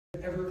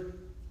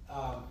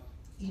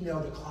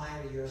emailed a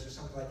client of yours or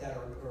something like that,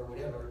 or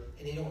whatever,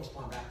 and they don't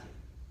respond back to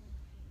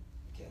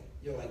you. Okay,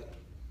 you're like,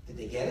 did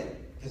they get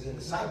it? Because in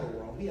the cyber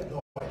world, we have no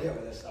idea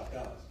where this stuff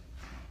goes.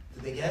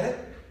 Did they get it?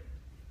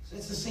 So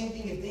it's the same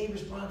thing if they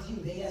respond to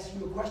you. They ask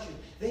you a question.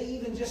 They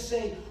even just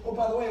say, oh,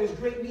 by the way, it was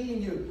great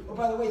meeting you. Oh,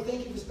 by the way,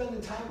 thank you for spending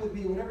time with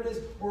me, whatever it is.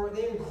 Or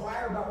they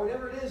inquire about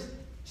whatever it is.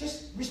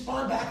 Just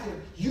respond back to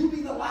them. You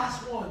be the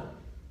last one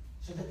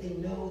so that they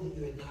know that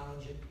you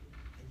acknowledge it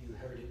and you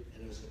heard it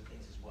and those good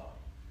things as well.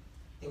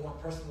 They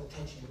want personal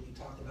attention, what you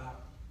talked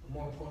about. But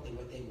more importantly,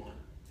 what they want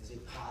is a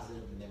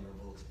positive and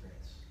memorable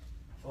experience.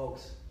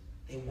 Folks,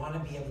 they want to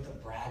be able to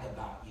brag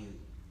about you.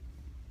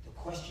 The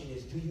question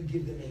is, do you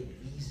give them a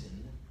reason,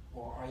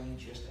 or are you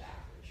just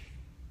average?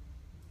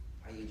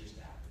 Are you just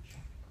average?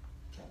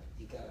 Okay.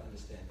 You got to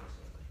understand those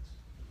sort of things.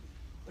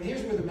 But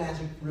here's where the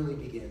magic really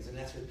begins, and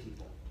that's with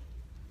people.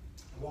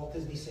 Walt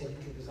Disney said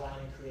you can design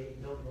and create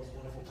and build the most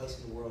wonderful place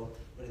in the world,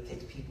 but it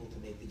takes people to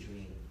make the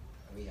dream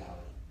a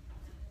reality.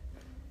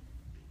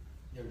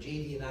 You know,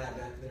 JD and I have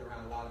been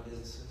around a lot of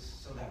businesses.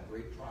 Some have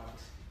great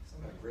products,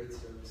 some have great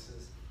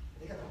services.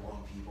 They got the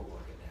wrong people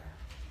working there.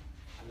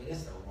 I mean,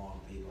 it's the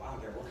wrong people. I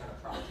don't care what kind of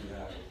product you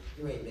have.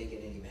 You ain't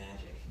making any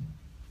magic.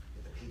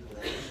 With the people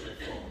that answer the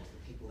phones,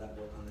 the people that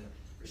work on the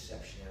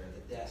reception area,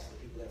 the desk,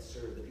 the people that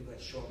serve, the people that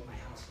show up at my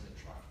house in the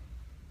truck.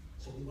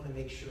 So we want to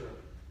make sure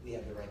we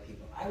have the right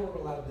people. I work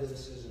with a lot of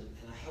businesses, and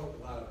I help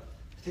a lot of,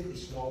 particularly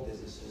small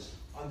businesses,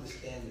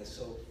 understand this.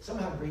 So some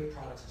have great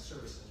products and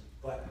services,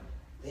 but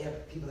they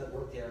have people that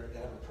work there that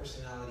have a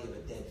personality of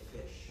a dead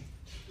fish.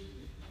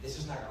 This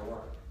is not going to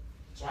work.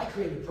 So I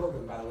created a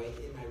program, by the way,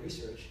 in my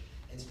research,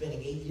 and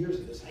spending 8 years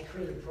of this, I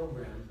created a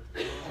program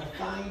how to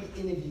find,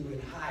 interview,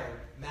 and hire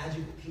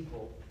magical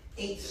people,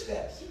 8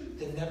 steps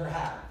to never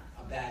have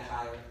a bad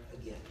hire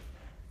again.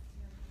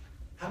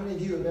 How many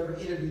of you have ever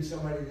interviewed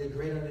somebody that did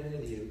great on an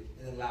interview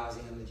and then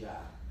lousy on the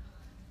job?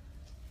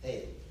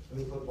 Hey, let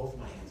me put both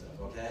my hands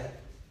up, okay?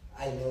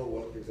 I know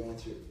what you're going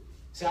through.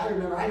 See, I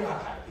know how to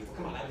hire people.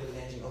 Come on, I've been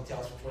managing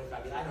hotels for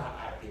 25 years. I know how to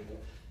hire people.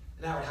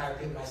 And I would hire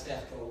people, my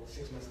staff go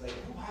 6 months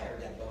later, who hired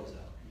that bozo?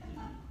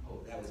 Oh,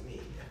 that was me.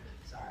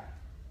 Sorry.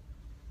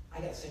 I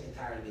got sick and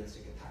tired of being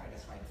sick and tired.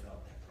 That's why I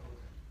developed that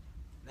program.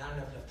 Not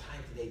enough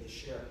time today to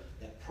share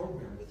that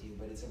program with you,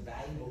 but it's a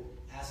valuable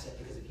asset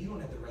because if you don't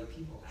have the right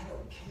people, I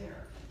don't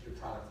care your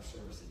product or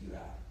service that you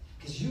have.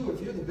 Because if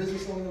you're the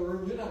business owner in the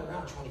room, you're not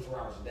around 24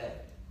 hours a day.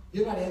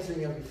 You're not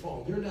answering every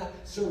phone. You're not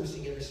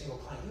servicing every single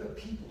client. You have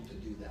people to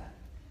do that.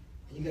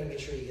 And you got to make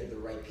sure you get the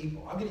right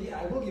people. I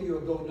will give you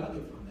a gold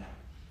nugget from that.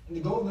 And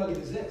the gold nugget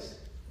is this.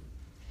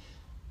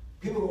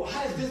 People go,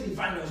 how does Disney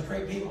find those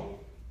great people?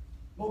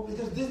 Well,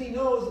 because Disney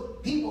knows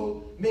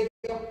people make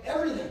up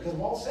everything. Because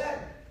Walt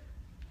said,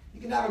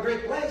 you can have a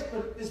great place,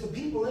 but it's the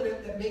people in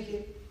it that make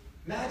it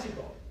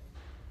magical.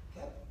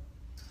 Okay?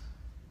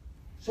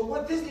 So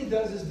what Disney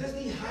does is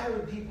Disney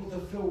hired people to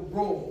fill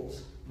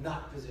roles,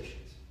 not positions.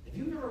 If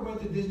you ever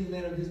went to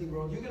Disneyland or Disney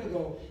World, you're going to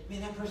go,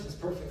 man, that person's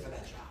perfect for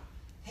that job.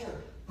 Hey,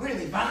 where do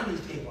they find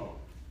these people?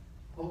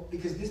 Well,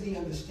 because Disney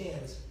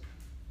understands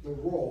the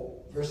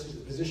role versus the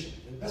position.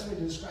 And the best way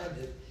to describe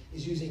it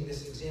is using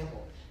this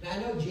example. Now, I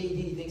know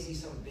JD thinks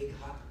he's some big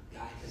hot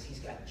guy because he's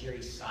got Jerry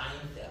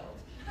Seinfeld.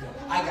 You know,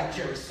 I got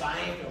Jerry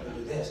Seinfeld to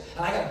do this.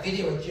 And I got a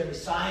video with Jerry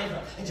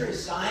Seinfeld. And Jerry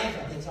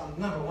Seinfeld thinks I'm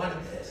number one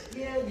at this.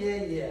 Yeah.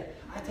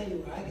 I tell you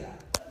what I got.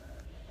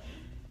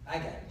 I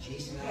got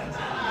Jason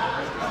Alexander.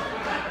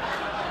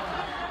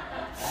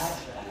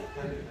 That's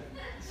right.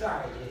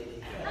 Sorry,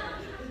 JD.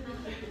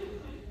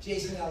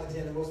 Jason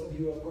Alexander, most of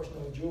you, of course,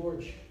 know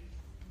George.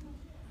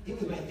 He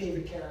was my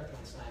favorite character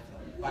on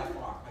Seinfeld, by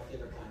far, my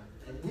favorite kind.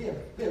 And we have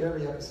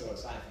every episode of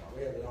Seinfeld.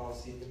 We have it all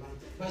seen.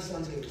 My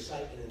son's going to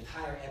recite an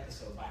entire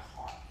episode by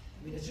heart.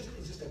 I mean, it's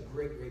just a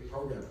great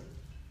program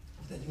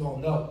that you all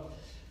know.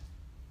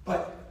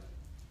 But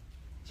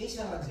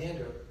Jason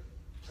Alexander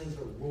plays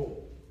a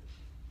role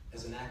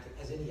as an actor,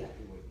 as any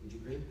actor would. Would you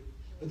agree?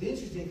 But the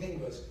interesting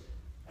thing was,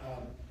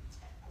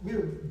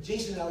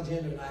 Jason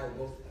Alexander and I were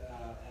both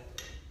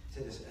at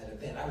an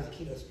event. I was the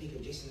keynote speaker.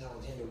 Jason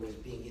Alexander was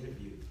being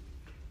interviewed.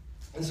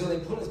 And so they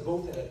put us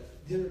both at a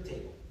dinner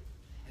table.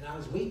 And I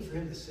was waiting for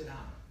him to sit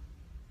down.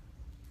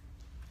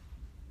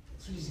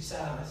 As soon as he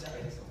sat down, I sat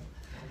right next to him.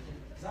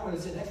 Because I wanted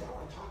to sit next to him. I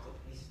want to talk to him.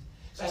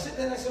 So I sat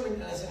there next to him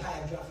and I said, hi,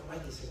 I'm Joffrey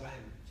Mike. He says,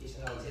 I'm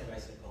Jason Alexander. I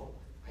said, oh,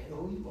 I know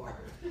who you are.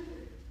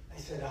 I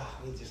said,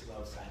 we just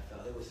love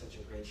Seinfeld. It was such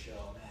a great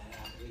show,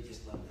 man. We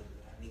just loved it.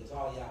 And he goes,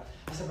 oh, yeah.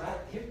 I said,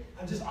 but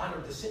I'm just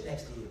honored to sit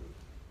next to you.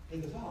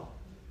 And he goes, oh,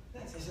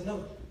 thanks. I said,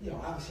 no,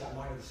 obviously I'm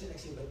honored to sit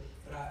next to you,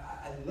 but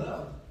I'd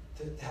love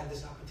to have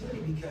this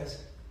opportunity because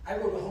I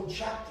wrote a whole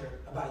chapter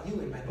about you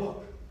in my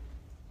book.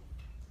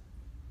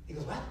 He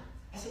goes, what?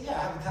 I said, yeah,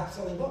 I have a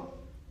top-selling book,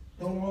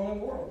 No More in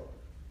the World.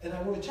 And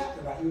I wrote a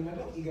chapter about you in my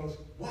book. He goes,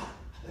 why?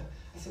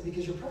 I said,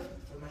 because you're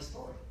perfect for my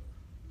story.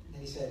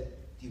 And he said,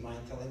 do you mind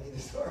telling me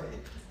the story?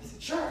 I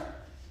said, sure.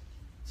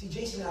 See,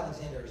 Jason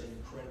Alexander is an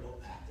incredible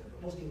actor,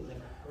 but most people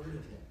never heard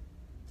of him.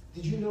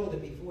 Did you know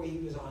that before he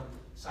was on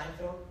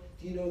Seinfeld,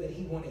 do you know that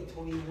he won a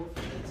Tony Award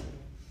for dancing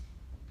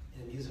in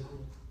in a musical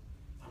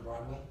on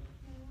Broadway.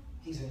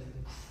 He's an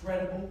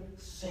incredible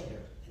singer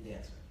and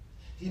dancer.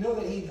 Do you know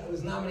that he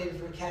was nominated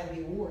for an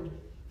Academy Award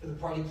for the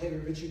part he played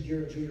with Richard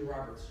Gere and Julia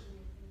Roberts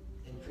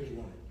in Pretty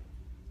Woman?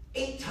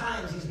 8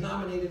 times he's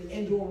nominated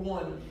and/or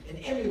won an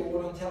Emmy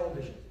Award on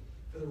television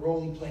for the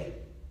role he played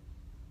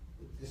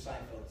with the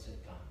Seinfeld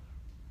sitcom.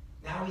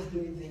 Now he's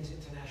doing things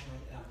internationally,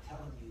 and I'm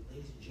telling you,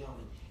 ladies and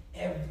gentlemen,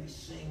 every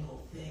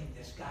single thing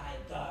this guy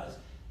does,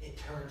 it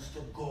turns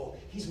to gold.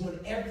 He's won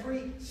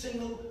every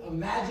single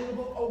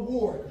imaginable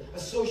award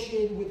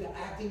associated with the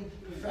acting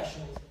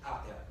professionals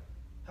out there.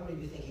 How many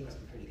of you think he must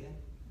be pretty good?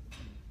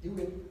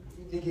 You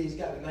think he's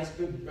got a nice,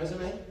 good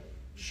resume?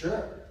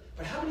 Sure.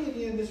 But how many of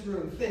you in this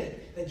room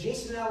think that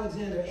Jason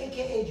Alexander,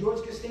 a.k.a.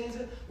 George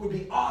Costanza, would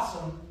be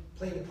awesome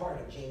playing the part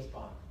of James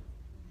Bond?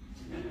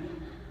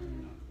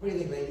 What do you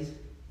think, ladies?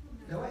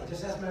 No way.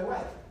 Just ask my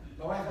wife.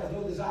 My wife has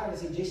no desire to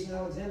see Jason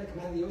Alexander come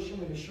out of the ocean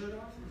with his shirt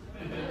off.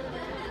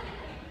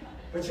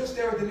 But you'll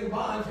stare at the new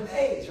Bond for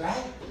days,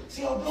 right?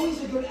 See, although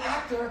he's a good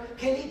actor,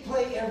 can he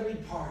play every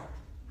part?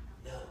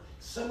 No.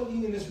 Some of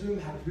you in this room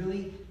have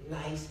really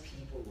nice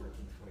people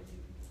working for you.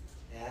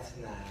 That's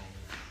nice.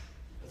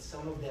 But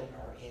some of them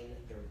are in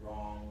the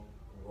wrong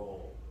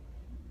role.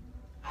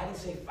 I didn't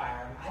say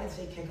fire him. I didn't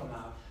say kick him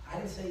out. I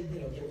didn't say,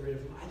 get rid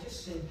of him. I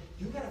just said,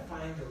 you got to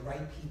find the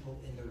right people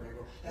in the right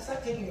role. That's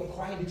like taking a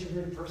quiet,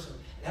 introverted person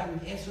and having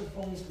them answer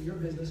phones for your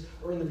business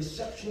or in the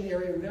reception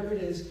area, whatever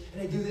it is,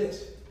 and they do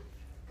this.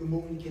 Good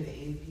morning, can I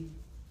help you?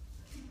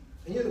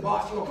 And you're the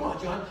boss. You go, come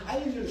on, John. I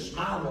need you to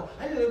smile more.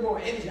 I need a little more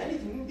energy.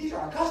 These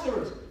are our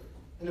customers.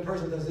 And the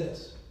person does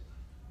this.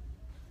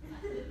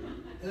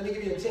 And let me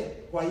give you a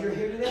tip. While you're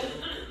here today,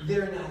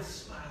 they're not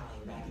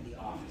smiling back in the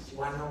office. You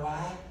want to know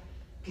why?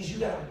 Because you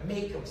got to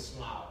make them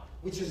smile,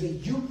 which is a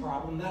you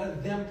problem, not a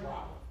them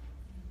problem.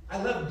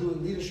 I love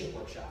doing leadership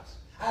workshops.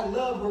 I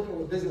love working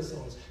with business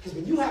owners because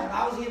when you have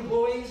lousy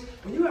employees,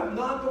 when you have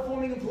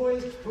non-performing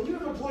employees, when you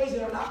have employees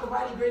that are not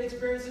providing great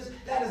experiences,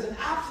 that is an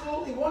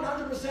absolutely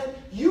 100%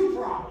 you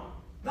problem,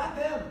 not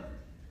them.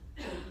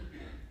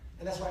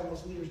 And that's why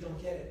most leaders don't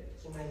get it.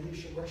 So my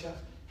leadership workshops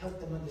help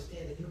them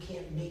understand that you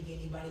can't make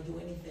anybody do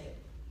anything.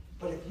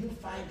 But if you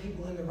find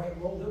people in the right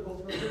role, they'll go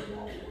through a good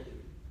wall for you.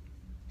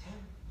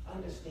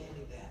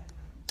 Understanding that.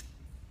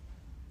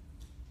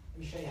 Let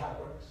me show you how it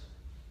works.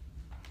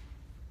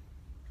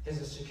 There's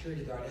a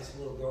security guard asks a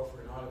little girl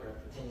for an autograph,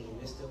 pretending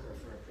he mistook her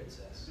for a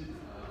princess.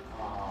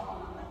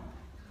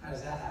 How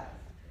does that happen?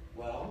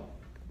 Well,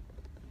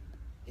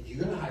 if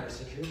you're going to hire a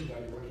security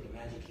guard to work at the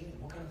Magic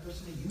Kingdom, what kind of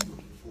person are you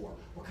looking for?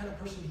 What kind of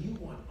person do you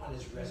want on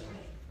his resume?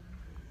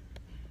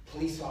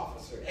 Police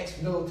officer,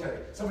 ex-military,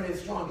 somebody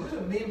that's strong. There's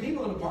a million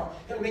people in the park.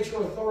 Got to make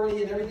sure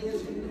authority and everything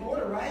is in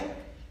order, right?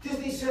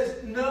 Disney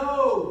says,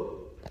 no.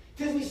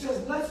 Disney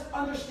says, let's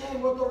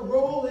understand what the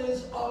role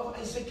is of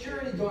a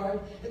security guard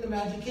in the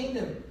Magic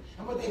Kingdom.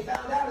 And what they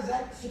found out is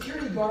that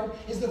security guard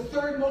is the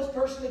third most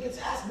person that gets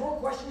asked more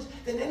questions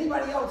than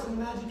anybody else in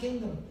the Magic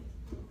Kingdom.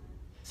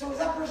 So is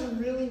that person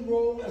really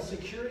role a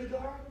security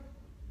guard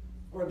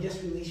or a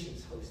guest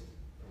relations host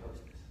or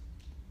hostess?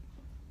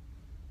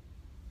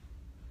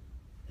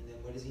 And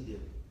then what does he do?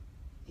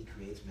 He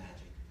creates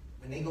magic.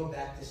 When they go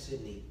back to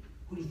Sydney,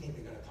 who do you think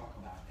they're going to talk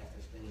about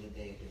after spending a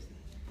day at Disney?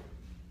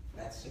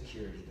 That's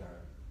security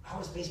guard. How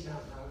was Space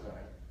Mountain? That was all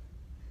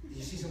right. Did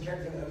you see some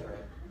characters? That was all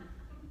right.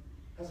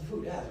 How's the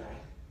food? That was all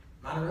right.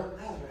 Monorail?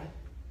 That was all right.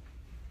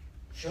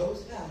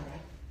 Shows? That was all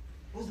right.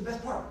 What was the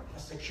best part? A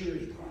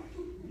security guard.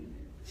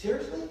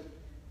 Seriously?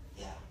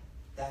 Yeah.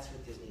 That's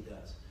what Disney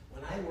does.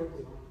 When I work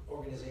with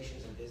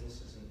organizations and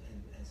businesses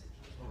and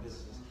small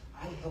businesses,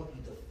 I help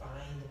you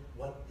define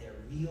what their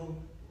real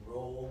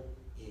role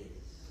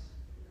is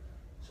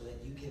so that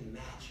you can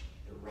match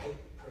the right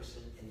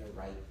person in the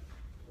right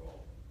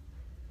role.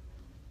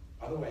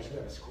 Otherwise, you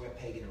have a square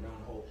peg in a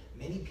round hole.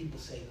 Many people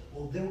say,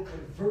 well, they'll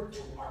convert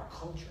to our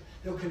culture.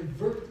 They'll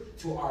convert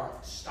to our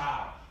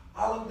style.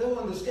 They'll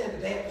understand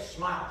that they have to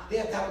smile. They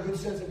have to have a good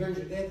sense of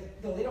urgency.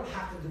 No, they don't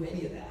have to do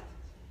any of that.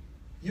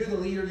 You're the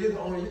leader. You're the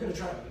owner. You're going to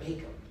try to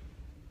make them.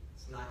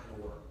 It's not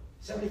going to work.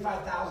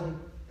 75,000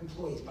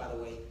 employees, by the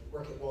way,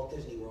 work at Walt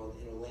Disney World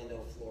in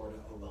Orlando, Florida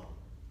alone.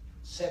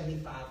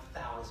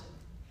 75,000.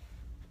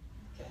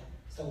 Okay?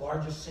 It's the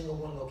largest single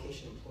one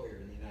location employer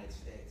in the United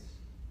States.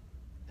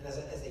 And as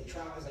I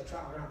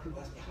travel around, people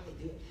ask me how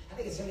they do it. I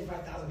think it's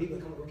 75,000 people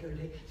that come to work every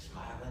day,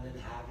 smiling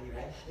and happy,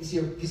 right? They see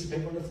a piece of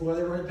paper on the floor,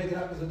 they run and pick it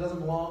up because it doesn't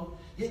belong.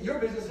 Yet your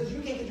business says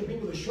you can't get your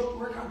people to show up to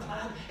work on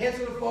time,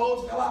 answer the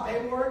phones, fill out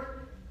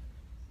paperwork.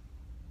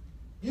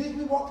 You think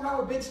we walked around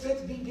with big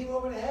sticks beating people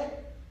over the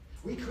head?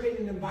 We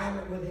created an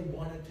environment where they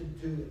wanted to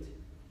do it.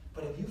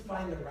 But if you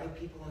find the right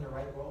people in the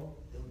right role,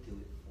 they'll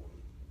do it for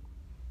you.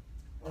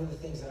 One of the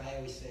things that I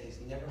always say is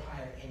never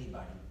hire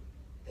anybody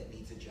that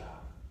needs a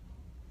job.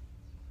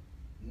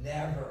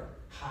 Never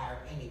hire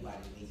anybody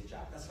that needs a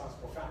job. That sounds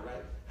profound,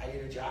 right? I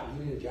need a job,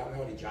 you need a job,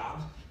 we all need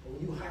jobs. But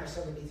when you hire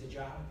someone that needs a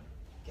job,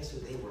 guess who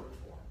they work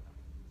for?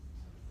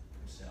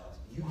 Themselves.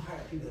 You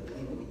hire people that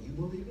believe in what you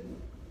believe in,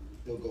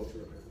 they'll go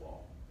through a brick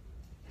wall.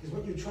 Because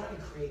what you're trying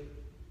to create,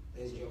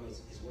 ladies and gentlemen,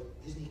 is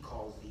what Disney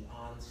calls the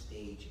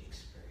on-stage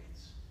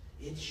experience.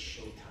 It's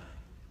showtime.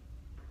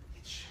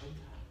 It's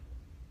showtime.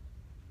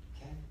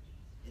 Okay?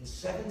 In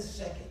 7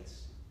 seconds,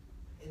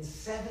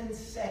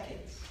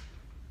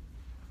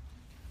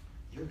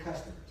 your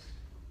customers,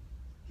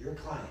 your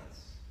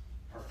clients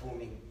are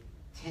forming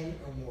 10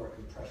 or more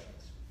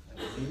impressions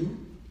of you,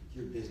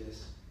 your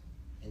business,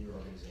 and your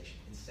organization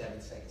in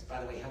 7 seconds.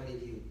 By the way, how many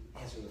of you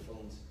answer the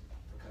phones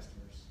for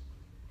customers?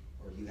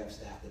 Or you have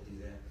staff that do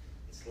that?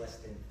 It's less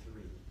than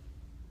 3.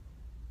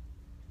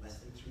 Less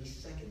than 3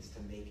 seconds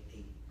to make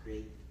a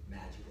great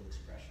magical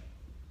impression.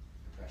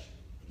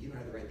 If you don't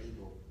have the right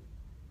people,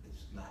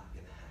 it's not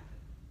going to happen.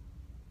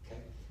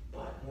 Okay?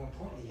 But more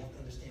importantly, you have to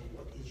understand,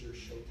 what is your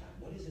showtime?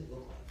 What does it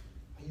look like?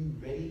 Are you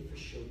ready for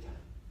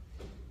showtime?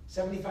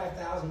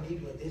 75,000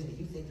 people at Disney,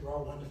 you think they're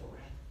all wonderful,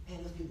 right?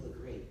 Man, those people are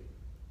great.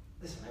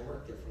 Listen, I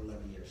worked there for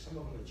 11 years. Some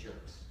of them are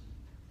jerks.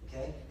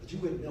 Okay? But you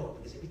wouldn't know it,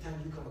 because every time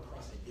you come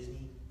across a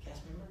Disney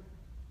cast member,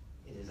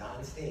 it is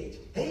on stage.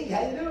 Hey,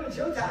 how you doing?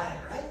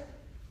 Showtime, right?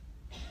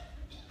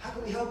 How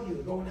can we help you?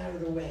 Going out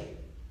of their way.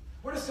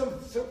 What are some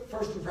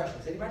first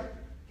impressions? Anybody?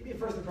 Give me a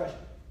first impression.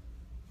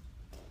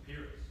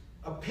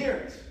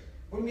 Appearance.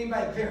 What do you mean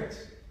by appearance?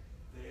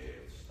 The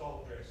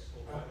style dress.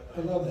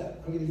 I love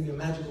that. I'm going to give you a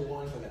magical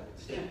wand for that.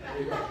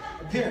 There you go.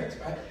 Appearance,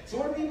 right? So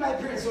what do you mean by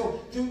appearance? So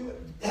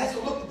it has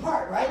to look the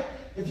part, right?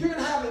 If you're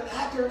going to have an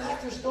actor and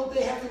actress, don't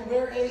they have to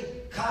wear a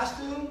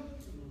costume?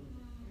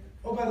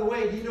 Oh, by the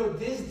way, do you know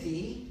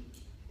Disney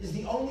is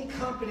the only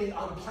company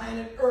on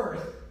planet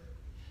Earth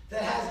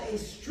that has a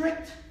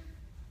strict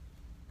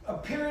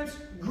appearance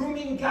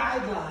grooming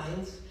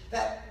guidelines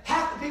that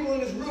half the people in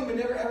this room would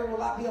never ever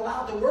be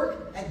allowed to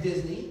work at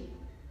Disney.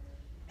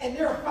 And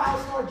there are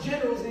 5-star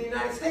generals in the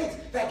United States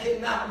that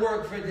cannot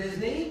work for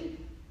Disney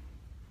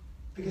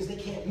because they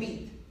can't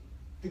meet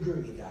the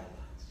grooming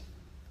guidelines.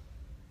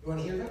 You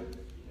want to hear them?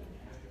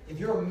 If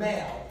you're a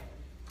male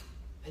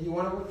and you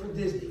want to work for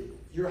Disney,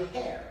 your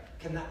hair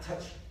cannot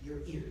touch your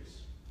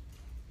ears.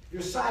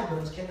 Your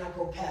sideburns cannot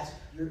go past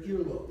your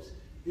earlobes.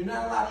 You're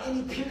not allowed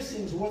any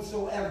piercings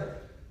whatsoever.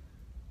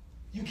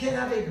 You can't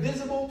have a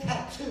visible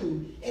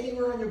tattoo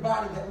anywhere on your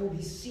body that will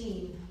be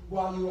seen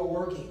while you are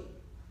working.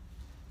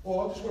 Well,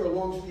 I'll just wear a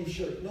long sleeve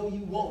shirt. No,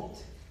 you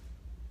won't.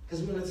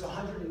 Because when it's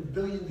 100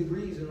 billion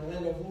degrees in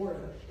Orlando,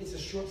 Florida, it's a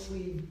short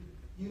sleeve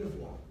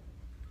uniform.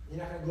 You're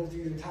not going to go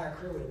through your entire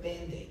career with a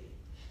Band-Aid.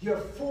 You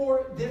have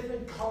 4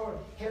 different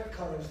hair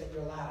colors that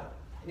you're allowed.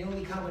 And the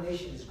only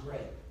combination is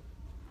gray.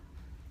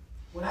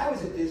 When I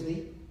was at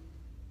Disney,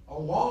 a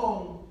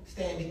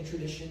long-standing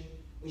tradition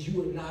was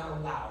you were not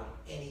allowed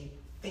any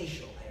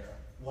facial hair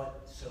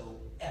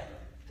whatsoever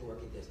to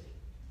work at Disney.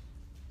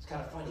 It's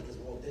kind of funny because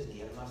Walt Disney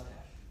had a mustache.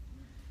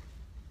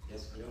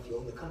 Yes, you know, if you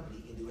own the company,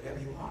 you can do whatever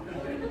you want.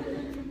 What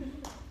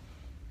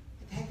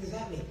the heck does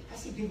that mean? I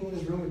see people in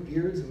this room with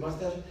beards and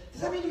mustaches.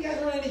 Does that mean you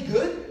guys aren't any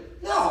good?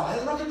 No, it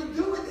has nothing to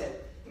do with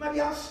it. It might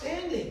be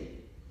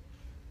outstanding.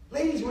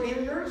 Ladies, you want to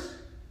hear yours?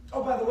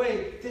 Oh, by the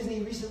way,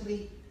 Disney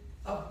recently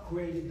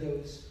upgraded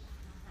those.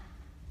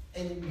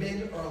 And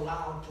men are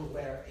allowed to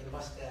wear a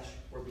mustache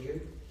or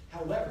beard.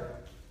 However,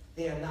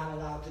 they are not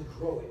allowed to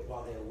grow it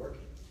while they are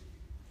working.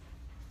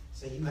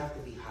 So you have to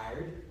be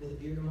hired with a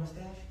beard or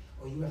mustache,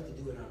 or you have to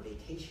do it on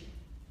vacation.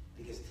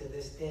 Because to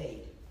this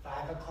day,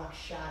 5 o'clock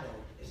shadow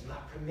is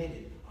not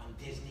permitted on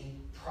Disney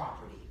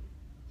property.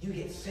 You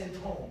get sent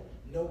home,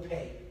 no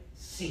pay,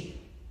 see you.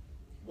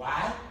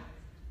 Why?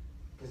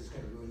 Because it's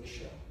going to ruin the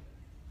show.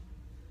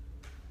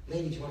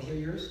 Ladies, you want to hear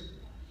yours?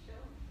 Sure.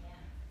 Yeah.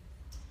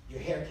 Your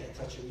hair can't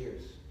touch your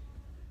ears.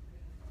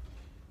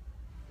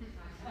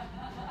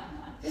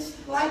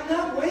 Just lighten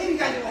up. What are you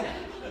guys like?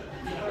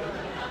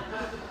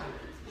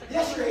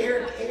 Yes, your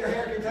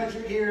hair can touch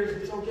your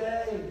ears. It's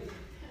okay.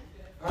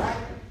 All right?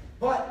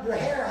 But your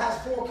hair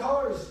has 4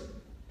 colors.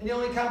 And the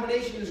only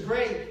combination is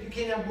gray. You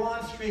can't have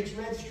blonde streaks,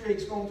 red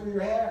streaks going through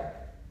your hair.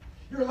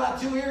 You're allowed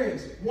 2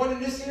 earrings. 1 in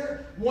this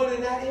ear, 1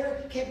 in that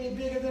ear. Can't be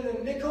bigger than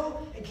a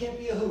nickel and can't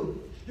be a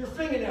hoop. Your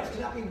fingernails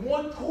cannot be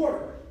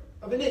 1/4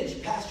 of an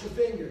inch past your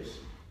fingers.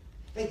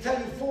 They tell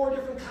you 4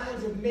 different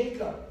kinds of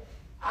makeup,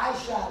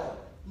 eyeshadow,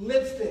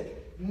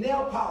 lipstick,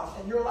 nail polish,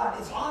 and you're allowed.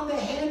 It's on the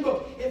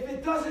handbook. If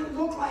it doesn't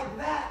look like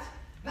that,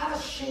 not a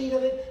shade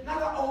of it, not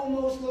an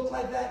almost look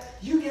like that,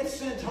 you get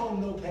sent home,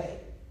 no pay.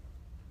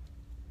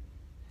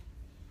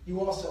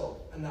 You also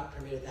are not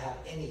permitted to have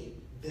any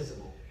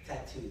visible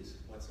tattoos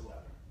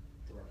whatsoever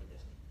to work at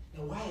Disney.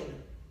 Now, why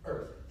on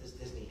earth does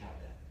Disney have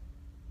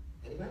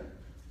that? Anybody?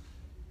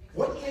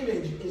 What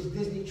image is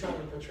Disney trying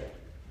to portray?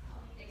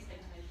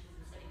 Expectations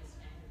and setting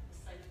a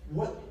standard.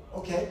 What?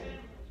 Okay.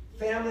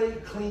 Family,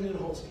 clean, and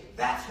wholesome.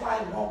 That's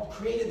why Walt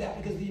created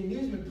that, because the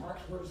amusement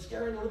parks were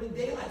scaring the living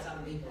daylights out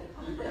of people.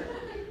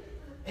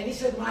 And he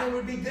said mine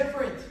would be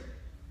different.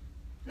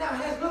 Now,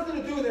 it has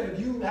nothing to do with that. If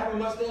you have a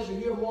mustache, or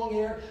you have long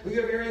hair, or you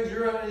have earrings,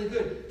 you're not any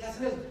good. That's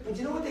amazing. But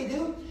you know what they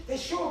do? They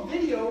show a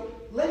video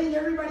letting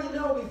everybody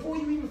know before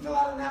you even fill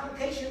out an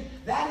application,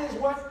 that is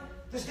what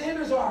the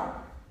standards are.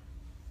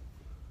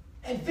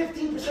 And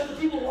 15% of the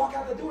people walk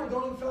out the door and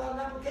don't even fill out an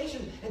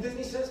application. And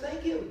Disney says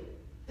thank you.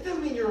 It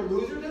doesn't mean you're a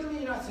loser. It doesn't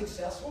mean you're not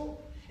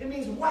successful. It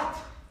means what?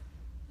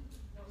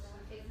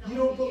 You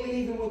don't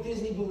believe in what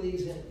Disney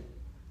believes in.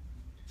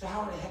 So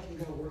how in the heck are you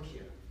going to work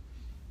here?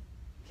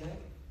 Okay?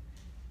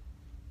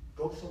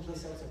 Go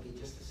someplace else and be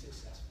just as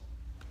successful.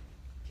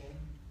 Okay?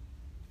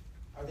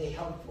 Are they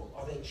helpful?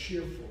 Are they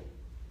cheerful?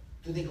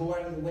 Do they go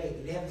out of the way?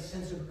 Do they have a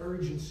sense of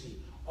urgency?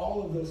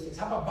 All of those things.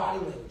 How about body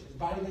language? Is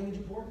body language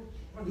important?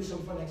 I want to do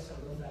something fun next time,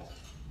 real fast.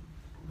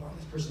 I'm on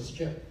this person's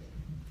chair.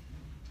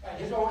 All right,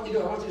 here's what I want you to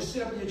do. I want you to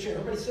sit up in your chair.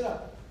 Everybody sit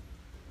up.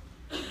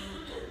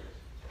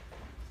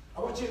 I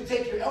want you to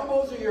take your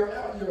elbows or your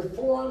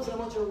forearms, and I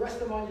want you to rest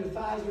them on your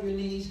thighs or your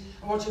knees.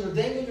 I want you to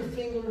dangle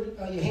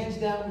your hands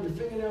down with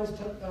your fingernails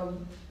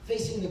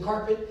facing the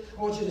carpet.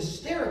 I want you to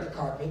stare at the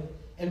carpet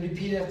and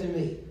repeat after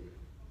me.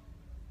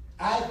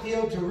 I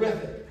feel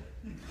terrific.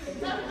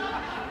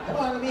 Come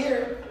on, let me hear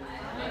it.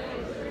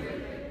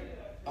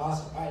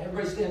 Awesome. All right,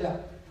 everybody stand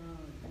up.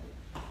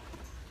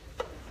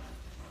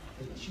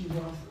 Take my shoes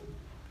off.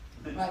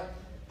 All right.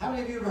 How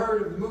many of you have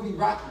heard of the movie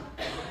Rocky?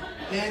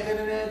 All right,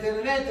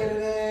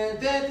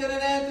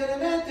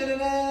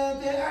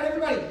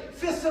 everybody,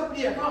 fists up in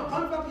the air. Come on,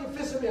 pump up your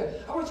fists up in the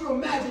air. I want you to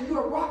imagine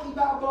you're Rocky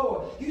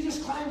Balboa. You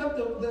just climbed up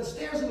the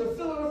stairs of the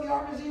Philadelphia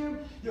Art Museum.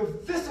 Your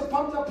fists are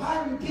pumped up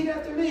high. Repeat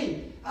after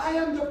me. I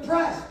am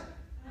depressed.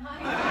 I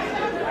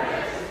am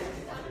depressed.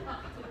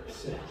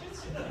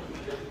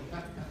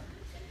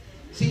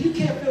 See, you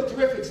can't feel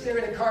terrific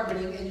staring at carpet,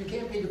 and you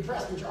can't be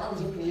depressed with your arms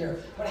up in the air.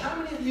 But how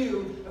many of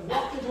you have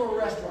walked into a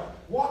restaurant,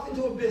 walked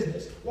into a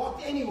business,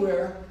 walked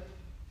anywhere?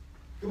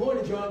 Good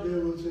morning, John.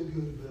 Yeah, what's so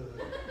good about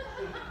it?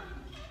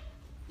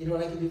 You know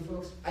what I can do,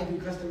 folks? I do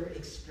customer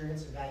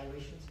experience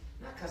evaluations,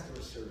 not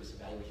customer service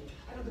evaluations.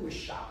 I don't do a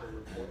shopper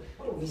report.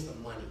 What a waste of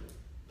money.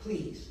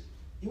 Please.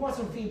 You want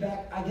some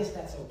feedback? I guess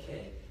that's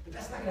okay. But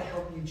that's not going to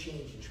help you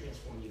change and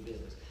transform your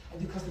business. I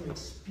do customer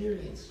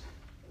experience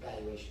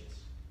evaluations.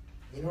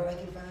 You know what I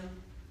can find?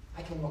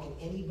 I can walk in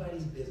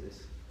anybody's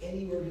business,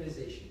 any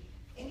organization,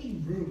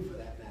 any room for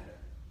that matter.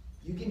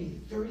 You give me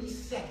 30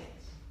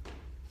 seconds,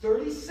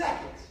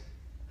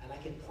 and I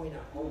can point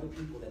out all the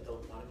people that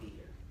don't want to be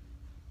here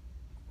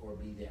or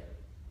be there.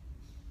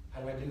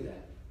 How do I do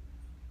that?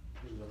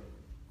 Who's looking?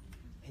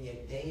 And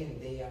yet day in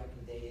and day out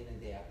and day in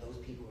and day out, those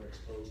people are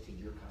exposed to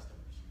your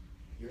customers.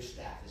 Your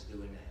staff is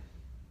doing that.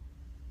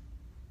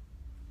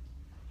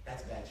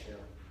 That's bad, Cheryl.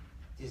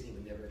 Disney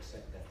would never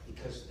accept that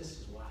because this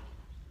is why.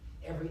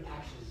 Every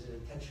action is an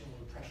intentional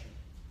impression,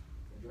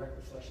 a direct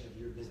reflection of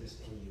your business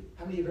in you.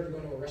 How many of you have ever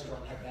gone to a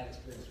restaurant and had a bad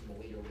experience from a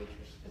waiter or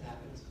waitress? It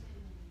happens.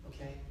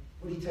 Okay?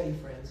 What do you tell your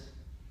friends?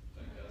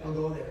 Don't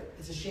go there.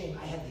 It's a shame.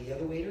 I had the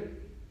other waiter.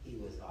 He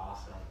was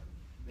awesome.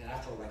 Man,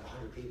 I've told like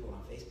 100 people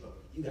on Facebook,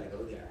 you got to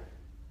go there.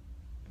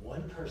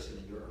 One person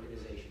in your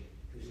organization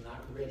who's not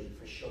ready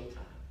for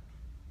showtime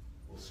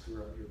will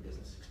screw up your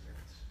business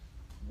experience.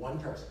 One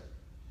person.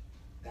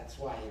 That's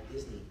why at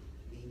Disney,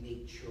 we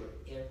make sure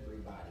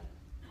everybody.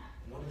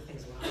 And one of the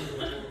things when I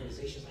go into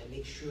organizations, I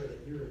make sure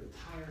that your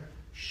entire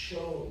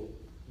show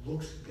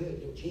looks good.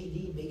 You know,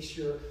 JD makes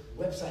your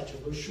website,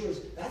 your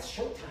brochures. That's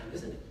showtime,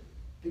 isn't it?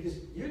 Because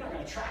you're not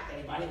going to attract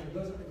anybody if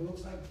it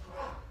looks like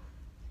crap.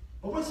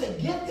 But once they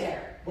get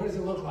there, what does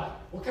it look like?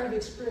 What kind of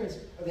experience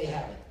are they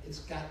having? It's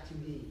got to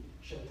be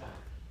showtime.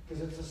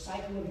 Because it's a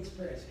cycle of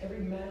experience. Every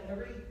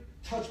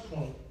touch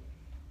point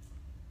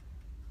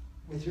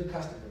with your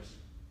customers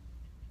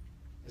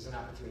is an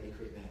opportunity to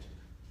create magic.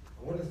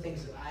 And one of the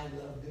things that I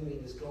love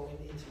doing is going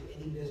into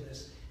any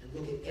business and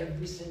look at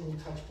every single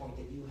touch point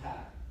that you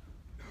have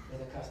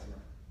with a customer,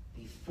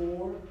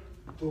 before,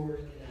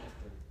 during, and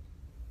after,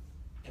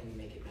 and we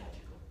make it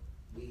magical.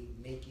 We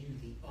make you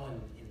the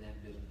in that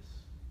business.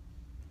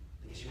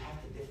 Because you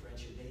have to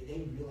differentiate.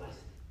 They realize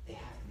they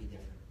have to be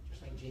different.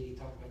 Just like JD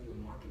talked about, your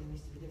marketing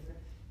needs to be different,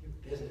 your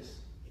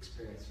business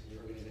experience and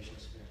your organizational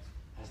experience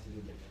has to be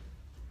different.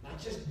 Not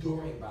just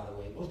during, by the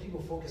way. Most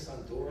people focus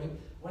on during.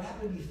 What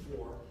happened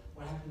before?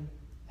 What happened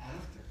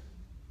after?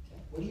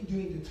 Okay? What are you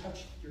doing to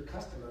touch your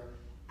customer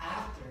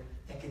after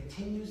that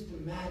continues the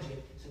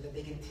magic so that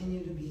they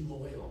continue to be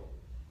loyal?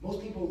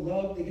 Most people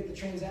love, they get the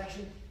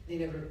transaction, they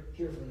never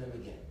hear from them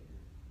again.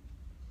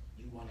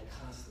 You want to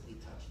constantly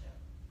touch them.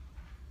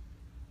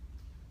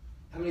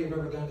 How many have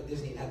ever gone to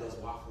Disney and had those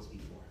waffles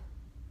before?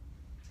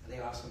 Are they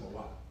awesome or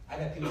what? I've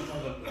had people tell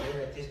me when they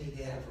were at Disney,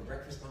 they had them for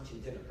breakfast, lunch,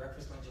 and dinner,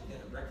 breakfast, lunch, and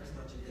dinner, breakfast,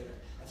 lunch, and dinner.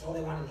 That's all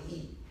they wanted to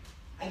eat.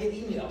 I get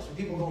emails from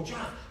people going,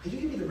 John, could you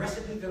give me the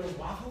recipe for those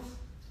waffles?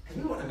 Because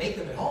we want to make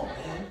them at home,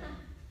 man.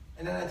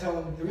 And then I tell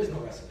them, there is no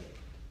recipe.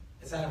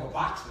 It's out of a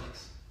box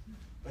mix.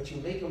 But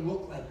you make them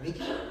look like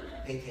Mickey,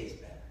 they taste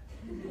better.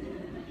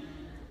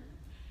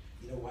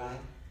 You know why?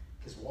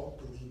 Because Walt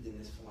believed in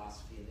this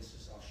philosophy, and this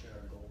is, I'll share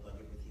a gold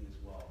nugget with you as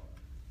well.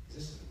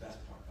 Because this is the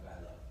best part that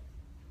I love.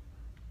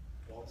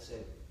 Walt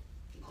said,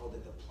 he called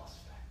it the plus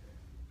factor.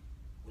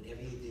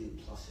 Whatever you do,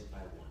 plus it by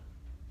one.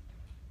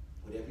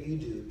 Whatever you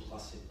do,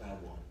 plus it by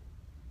one.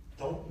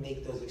 Don't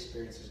make those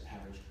experiences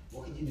average.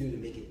 What can you do to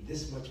make it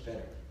this much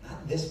better?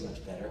 Not this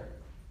much better.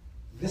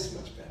 this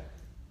much better.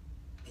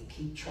 And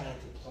keep trying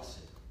to plus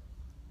it.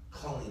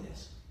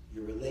 Cleanliness,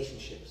 your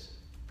relationships,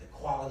 the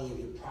quality of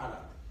your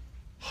product.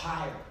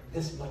 Hire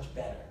this much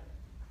better.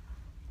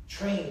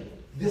 Train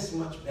this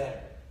much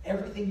better.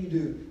 Everything you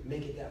do,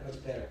 make it that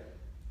much better.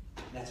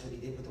 And that's what he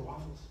did with the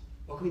waffles.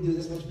 What can we do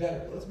this much better?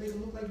 Well, let's make it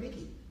look like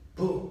Mickey.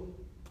 Boom.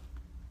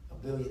 A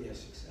billionaire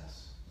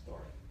success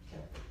story.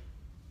 Okay?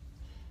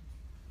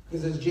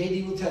 Because as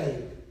JD will tell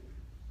you,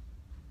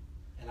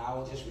 and I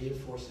will just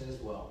reinforce it as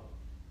well,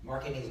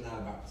 marketing is not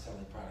about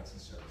selling products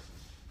and services.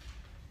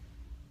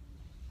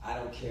 I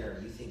don't care.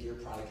 You think your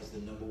product is the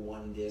number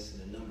one this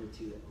and the number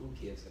two, who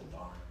gives a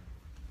darn?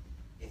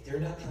 If they're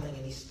not telling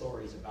any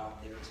stories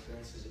about their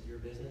experiences at your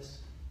business,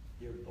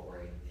 you're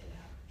boring and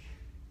average.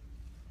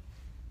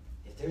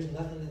 If there's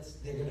nothing that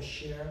they're going to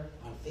share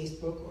on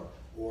Facebook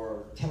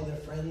or tell their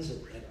friends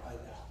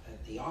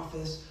at the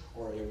office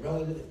or their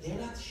relative, if they're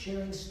not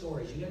sharing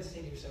stories, you got to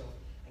say to yourself,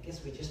 I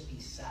guess we just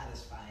be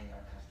satisfying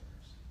our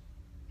customers.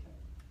 Okay?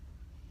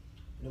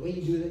 And the way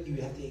you do that,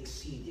 you have to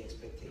exceed the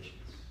expectations.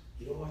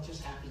 You don't want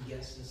just happy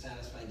guests and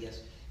satisfied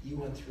guests. You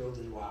want thrilled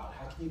and wild.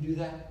 How can you do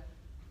that?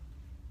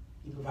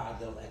 You provide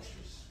little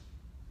extras.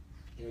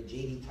 You know,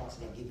 JD talks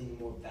about giving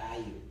more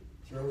value.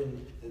 Throw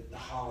in the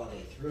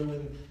holiday. Throw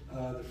in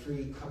the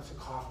free cups of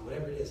coffee,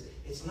 whatever it is.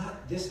 It's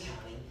not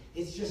discounting.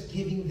 It's just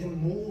giving them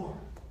more.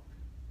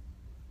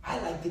 I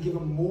like to give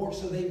them more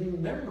so they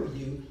remember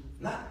you,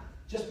 not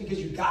just because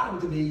you got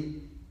them to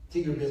be to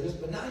your business,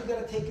 but now you've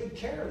got to take good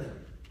care of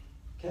them.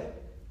 Okay?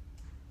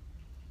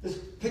 This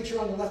picture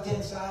on the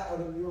left-hand side, or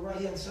your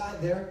right-hand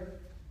side there,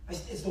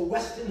 it's the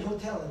Westin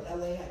Hotel in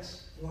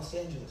LAX, in Los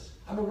Angeles.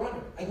 I'm a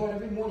runner. I go out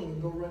every morning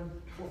and go run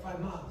 4 or 5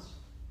 miles.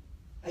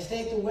 I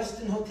stay at the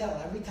Westin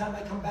Hotel. Every time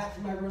I come back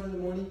from my run in the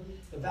morning,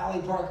 the Valley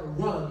Parker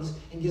runs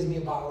and gives me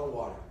a bottle of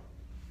water.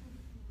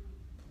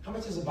 How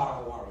much does a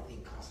bottle of water, I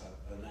think, cost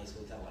a nice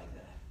hotel like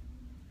that?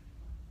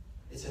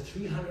 It's a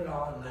 $300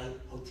 a night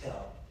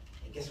hotel.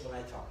 And guess what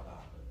I talk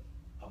about?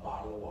 A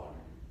bottle of water.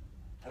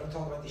 I don't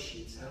talk about the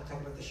sheets. I don't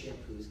talk about the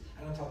shampoos.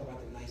 I don't talk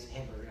about the nice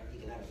hamburger you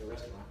can have at the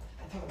restaurant.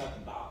 I talk about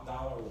the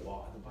bottle of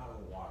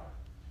water.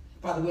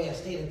 By the way, I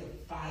stayed at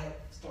the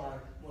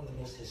 5-star, one of the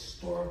most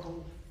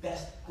historical,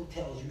 best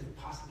hotels you could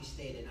possibly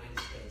stay in the United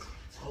States.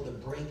 It's called the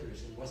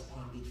Breakers in West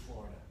Palm Beach,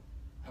 Florida.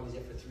 I was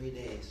there for 3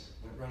 days.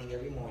 Went running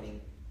every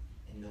morning,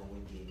 and no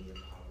one gave me a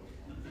bottle of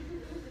water.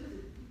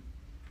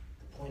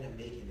 The point I'm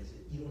making is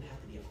that you don't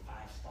have to be a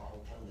 5-star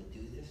hotel to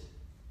do this.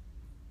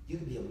 You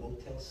could be a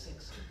Motel 6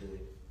 and do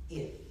it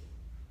if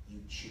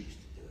you choose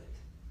to do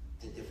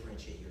it, to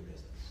differentiate your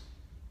business.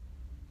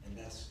 And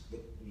that's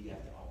what we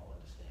have to all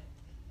understand.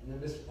 And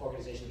then this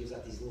organization gives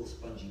out these little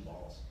spongy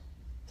balls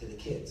to the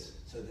kids.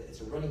 So that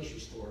it's a running shoe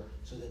store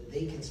so that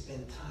they can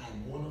spend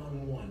time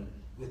one-on-one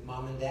with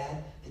mom and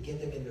dad to get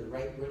them in the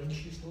right running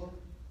shoe store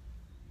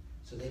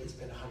so they can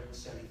spend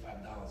 $175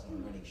 on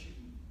a running shoe.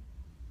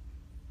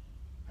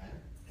 Right?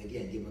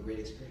 Again, give them a great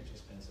experience,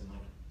 just spend some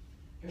money.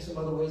 Here's some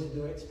other ways to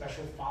do it.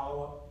 Special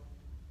follow-up.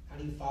 How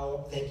do you follow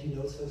up? Thank you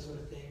notes, those sort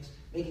of things.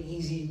 Make it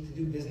easy to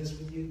do business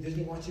with you.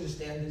 Disney wants you to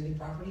stay on Disney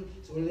property.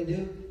 So what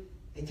do?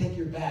 They take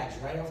your bags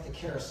right off the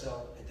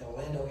carousel at the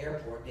Orlando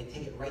airport and they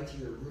take it right to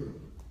your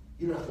room.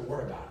 You don't have to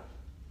worry about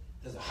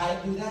it. Does the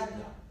Hyatt do that?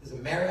 No. Does the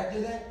Marriott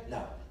do that?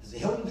 No. Does the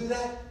Hilton do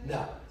that?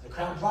 No. Does the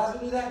Crown Plaza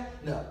do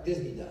that? No.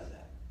 Disney does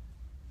that.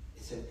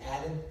 It's an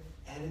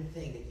added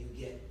thing that you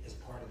get as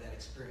part of that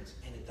experience,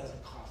 and it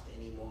doesn't cost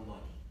any more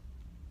money.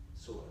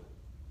 Sort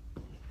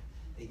of.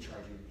 They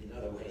charge you in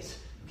other ways.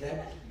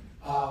 Okay?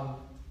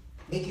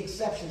 Make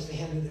exceptions to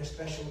handle their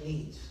special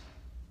needs.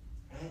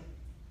 Right?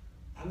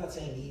 I'm not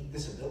saying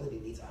disability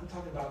needs. I'm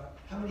talking about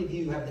how many of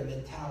you have the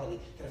mentality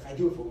that if I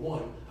do it for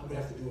one, I'm going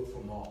to have to do it for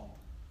them all.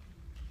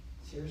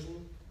 Seriously?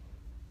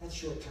 That's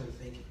short-term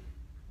thinking.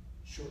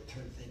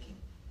 Short-term thinking.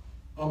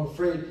 I'm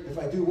afraid if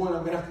I do one,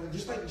 I'm going to have to,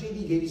 just like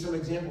JD gave you some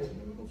examples.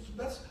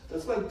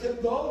 That's like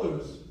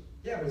 $10.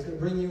 Yeah, but it's going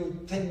to bring you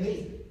 $10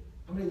 million.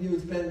 How many of you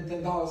would spend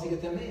 $10 to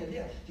get $10 million?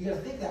 Yeah, you got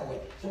to think that way.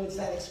 So it's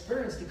that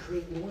experience to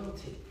create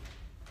loyalty.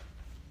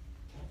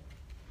 Okay?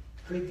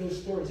 Create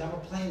those stories. Have a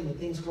plan when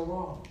things go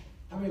wrong.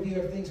 How many of you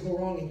have things go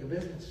wrong in your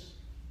business?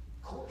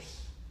 Of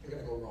course, they're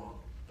going to go wrong.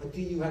 But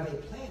do you have a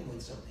plan when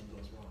something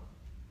goes wrong?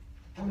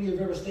 How many of you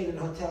have ever stayed in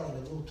a hotel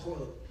and the little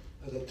toilet,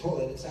 or the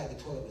toilet inside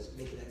the toilet was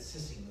making that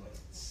sissing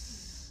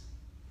noise?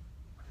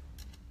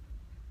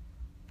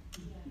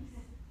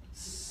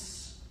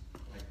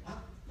 Like, what?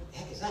 What the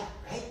heck is that,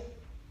 right?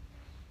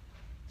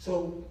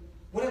 So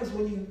what happens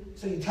when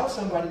you tell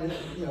somebody that,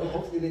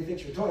 hopefully they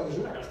fix your toilet, because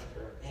you're not going to stick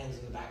your hands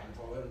in the back of the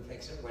toilet and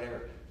fix it, whatever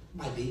it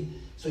might be.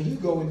 So you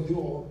go and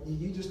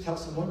you just tell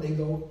someone, they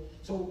go.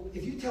 So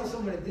if you tell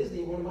someone at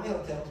Disney, one of my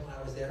hotels when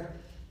I was there,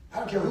 I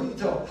don't care who you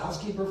tell,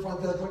 housekeeper,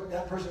 front desk,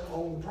 that person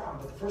owned the problem.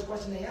 But the first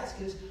question they ask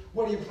is,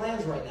 what are your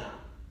plans right now?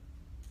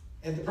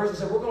 And if the person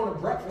said, we're going to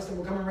breakfast and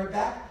we're coming right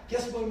back,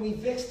 guess when we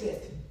fixed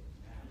it?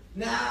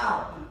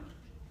 Now.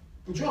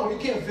 But John, you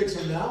can't fix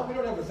them now. We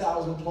don't have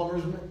 1,000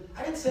 plumbers.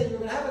 I didn't say you were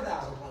going to have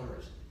 1,000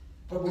 plumbers.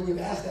 But when you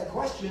ask that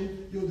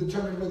question, you'll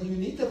determine whether you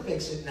need to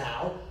fix it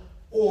now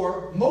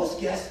Or most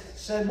guests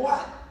said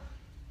what?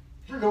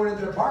 We're going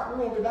into the park,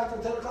 we won't be back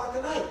till 10 o'clock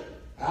tonight.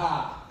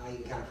 Now you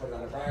can kind of put it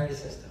on a priority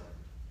system.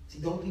 See,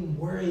 don't be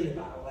worried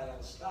about all that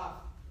other stuff.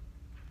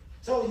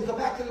 So you come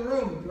back to the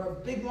room, you have a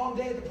big long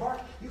day at the park,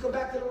 you come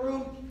back to the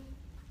room,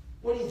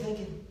 what are you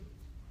thinking?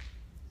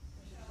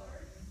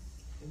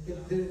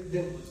 Did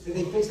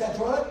they fix that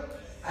toilet?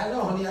 I don't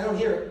know, honey, I don't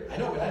hear it. I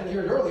know, but I didn't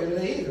hear it earlier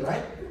today either,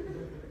 right?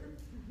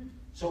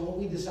 So what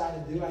we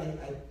decided to do,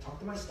 I talked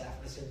to my staff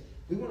and I said,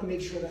 we want to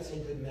make sure that's a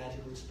good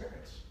magical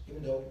experience,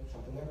 even though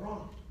something went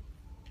wrong.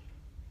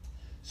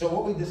 So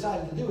what we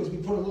decided to do is we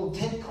put a little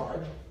tent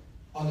card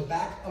on the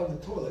back of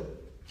the toilet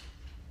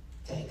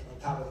tank, on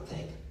top of the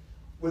tank,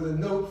 with a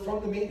note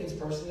from the maintenance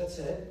person that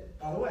said,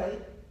 by the way,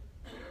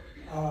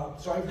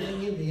 sorry for the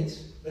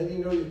inconvenience, letting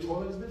you know your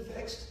toilet has been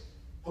fixed.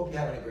 Hope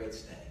you're having a great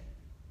stay.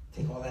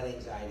 Take all that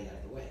anxiety out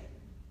of the way.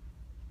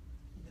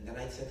 And then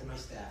I said to my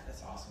staff,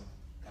 that's awesome.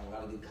 Got a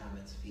lot of good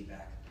comments,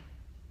 feedback.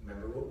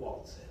 Remember what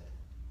Walt said.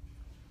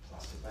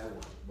 Plus it by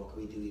one. What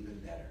can we do even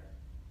better?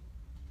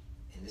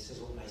 And this is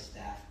what my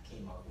staff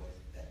came up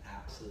with that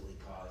absolutely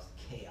caused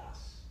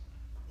chaos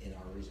in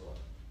our resort.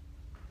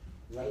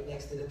 Right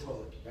next to the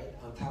toilet, right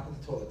on top of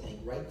the toilet tank,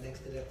 right next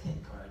to that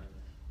tent card,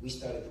 we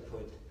started to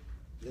put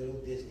little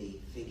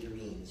Disney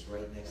figurines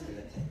right next to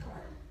that tent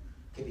card.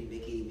 Could be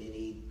Mickey,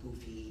 Minnie,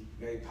 Goofy,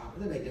 Mary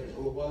Poppins, doesn't make difference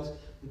who it was.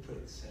 We put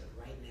it set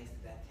right next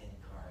to that tent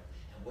card.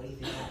 And what do you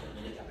think happened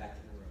when they got back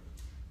to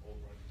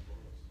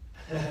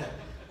the room?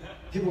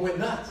 People went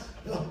nuts.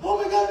 They're like, oh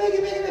my God,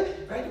 Mickey,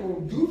 right?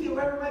 Or Goofy,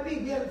 whatever it might be.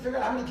 We had to figure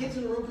out how many kids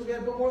in the room because we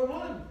had to put more than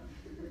one.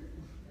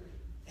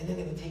 And then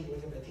they would take it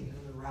with them, they'd take it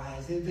on the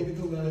rides, they'd take it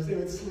to lunch, they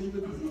would sleep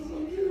with it. This is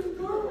so cute,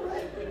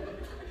 right?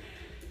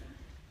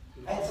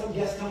 I had some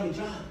guests tell me,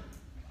 John,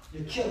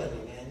 you're killing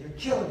me, man, you're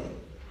killing me.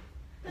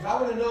 If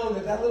I would have known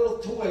that that little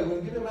toy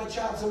would have given my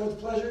child so much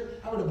pleasure,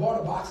 I would have bought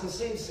a box and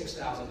saved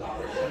 $6,000.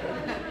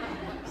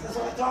 That's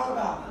what I talk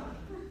about.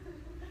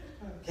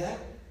 Okay?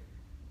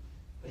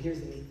 But here's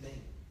the neat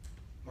thing.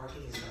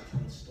 Marketing is about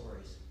telling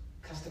stories.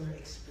 Customer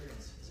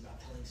experience is about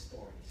telling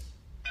stories.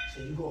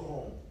 So you go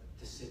home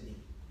to Sydney,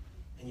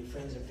 and your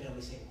friends and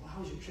family say, well,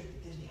 how was your trip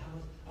to Disney?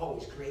 Oh, it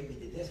was great. We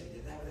did this, we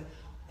did that.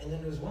 And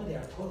then there was one day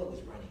our toilet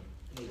was running.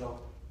 And you go,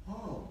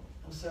 oh,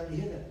 I'm sorry to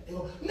hear that. They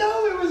go,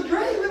 no, it was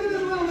great. Look at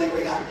this little thing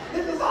we got.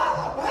 It was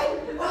awesome,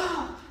 right?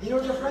 Wow. You know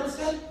what your friends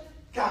said?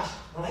 Gosh,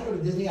 when I go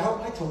to Disney, I hope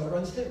my toilet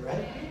runs too,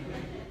 right?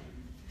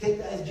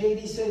 As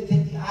JD said,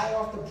 take the eye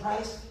off the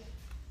price.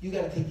 You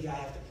got to take the eye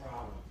off the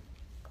problem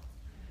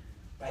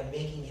by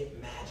making it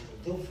magical.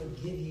 They'll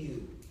forgive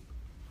you.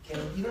 Okay?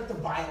 You don't have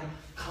to buy them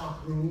comp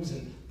rooms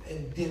and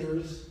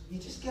dinners. You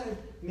just got to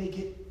make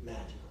it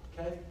magical.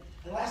 Okay?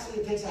 And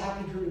lastly, it takes a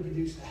happy crew to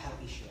produce a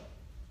happy show.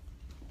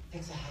 It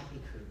takes a happy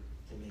crew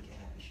to make a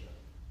happy show.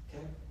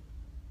 Okay?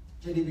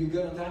 JD, you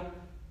good on time?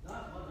 No.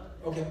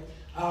 Okay.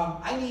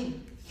 I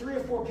need 3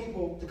 or 4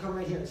 people to come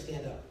right here and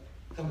stand up.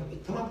 Come with me.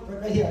 Come up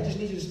right here. I just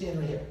need you to stand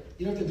right here.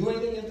 You don't have to do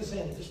anything. You don't have to say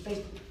anything. Just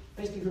face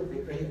the group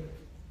right here.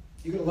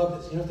 You're going to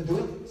love this. You don't have to do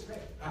anything. It's great.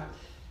 All right.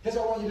 Here's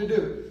what I want you to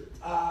do.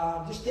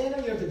 Just stand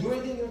there. You don't have to do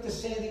anything. You don't have to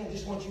say anything. I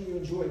just want you to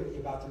enjoy what you're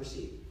about to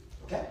receive.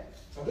 Okay?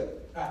 Sound good?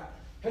 All right.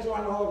 Here's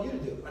what I want all of you to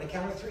do. On a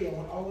count of 3, I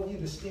want all of you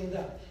to stand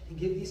up and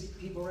give these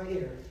people right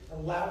here the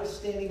loudest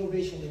standing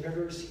ovation they've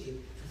ever received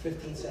for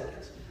 15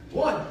 seconds.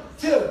 1,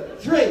 2,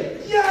 3.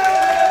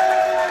 Yeah!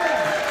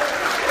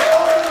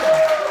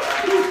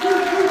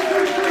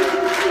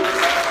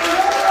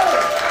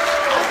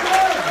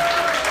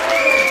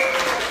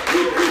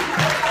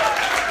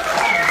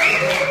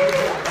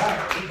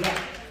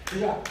 Good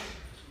job.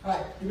 All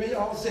right, you ready?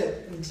 All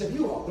sit. Except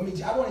you all.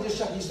 I want to just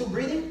check. You still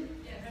breathing?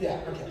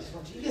 Yeah, okay.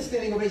 So you get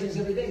standing ovations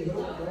every day. You go to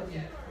work, right?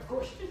 Yeah. Of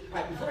course. All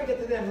right, before I get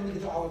to them, let me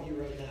get to all of you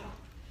right now.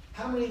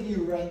 How many of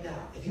you right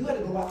now, if you had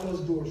to go out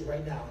those doors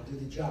right now and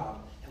do the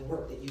job and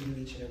work that you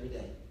do each and every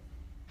day,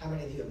 how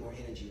many of you have more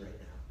energy right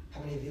now? How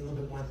many of you are a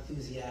little bit more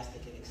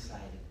enthusiastic and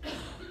excited?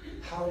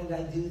 How did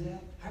I do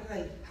that? How did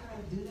I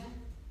do that?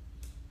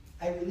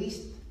 I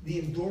released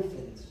the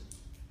endorphins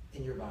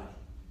in your body.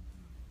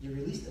 You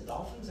released the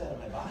dolphins out of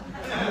my body?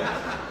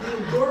 The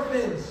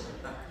endorphins.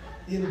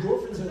 The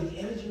endorphins are the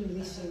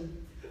energy-releasing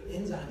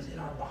enzymes in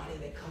our body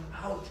that come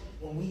out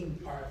when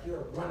if you're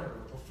a runner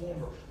or a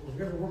performer, or if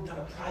you've ever worked on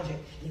a project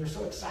and you're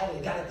so excited,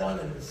 you got it done,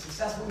 and it was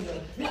successful, and you're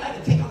like, man, I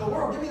can take on the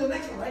world, give me the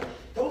next one, right?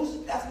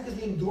 That's because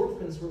the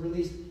endorphins were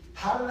released.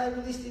 How did I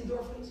release the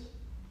endorphins?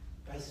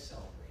 By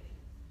celebrating.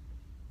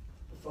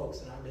 But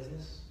folks, in our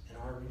business, in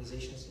our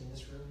organizations in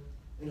this room,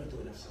 we don't do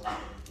enough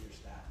celebrating for your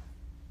staff.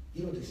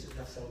 You don't do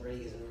enough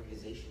celebrating as an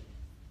organization.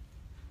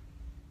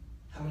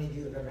 How many of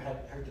you have ever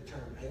heard the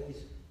term,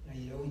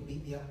 you always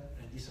beat me up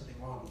and I do something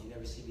wrong, but you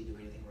never see me do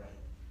anything right.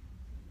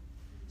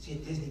 See,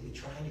 at Disney, we're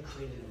trying to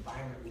create an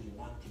environment where you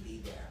want to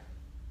be there,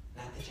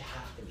 not that you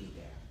have to be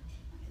there.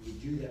 And you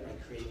do that by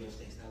creating those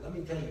things. Now, let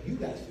me tell you, you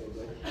guys feel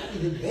good.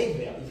 You think they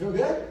feel. You feel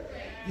good?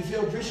 You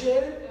feel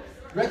appreciated?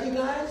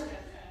 Recognized?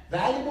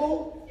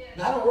 Valuable?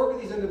 Now, I don't work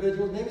with these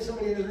individuals. Maybe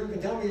somebody in this room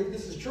can tell me if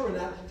this is true or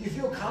not. Do you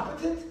feel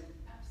competent?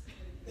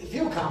 They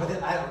feel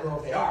competent. I don't know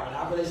if they are or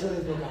not, but they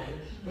certainly feel competent.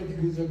 But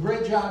it's a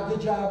great job,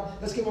 good job.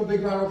 Let's give them a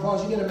big round of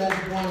applause. You get a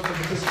magic wand to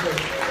participate.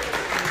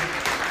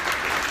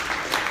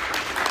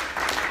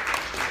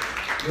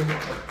 You're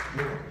welcome.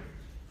 You're welcome.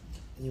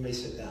 And you may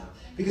sit down.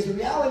 Because the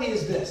reality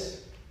is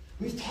this.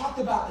 We've talked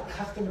about the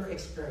customer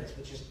experience,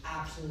 which is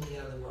absolutely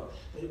out of the world.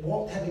 But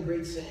Walt had a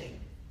great saying.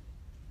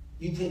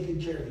 You take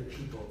good care of your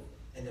people,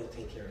 and they'll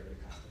take care of your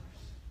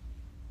customers.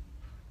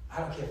 I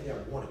don't care if you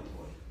have one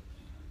employee.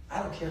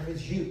 I don't care if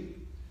it's you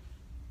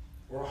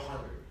or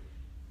 100.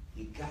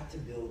 You got to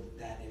build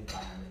that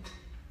environment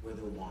where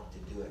they'll want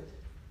to do it.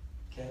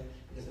 Okay?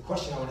 Because the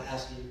question I want to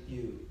ask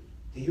you,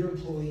 do your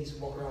employees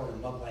walk around with a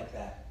mug like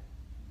that?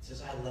 It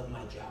says, I love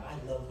my job.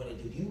 I love what I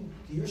do. Do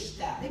your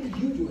staff, maybe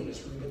you do in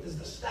this room, but does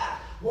the staff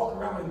walk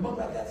around with a mug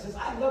like that that says,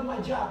 I love my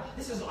job.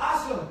 This is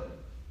awesome.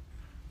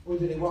 Or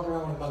do they walk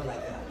around with a mug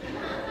like that?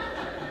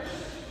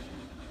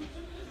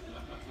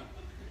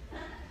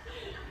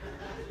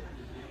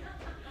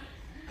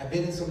 I've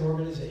been in some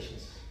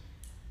organizations,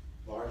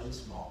 large and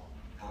small.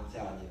 I'm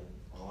telling you,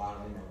 a lot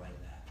of them are like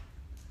that.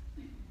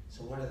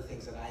 So one of the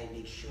things that I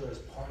make sure is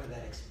part of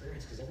that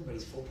experience, because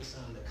everybody's focused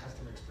on the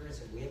customer experience,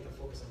 and we have to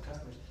focus on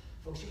customers.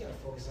 Folks, you got to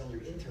focus on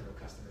your internal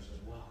customers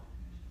as well.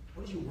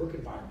 What does your work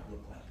environment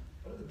look like?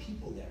 What are the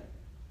people there?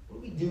 What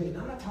are we doing?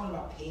 I'm not talking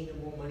about paying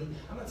them more money.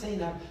 I'm not saying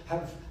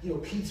have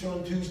pizza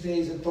on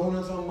Tuesdays and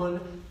donuts on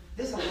Monday.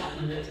 There's a lot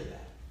more to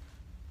that.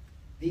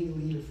 Being a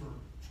leader for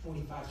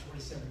 25,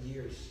 27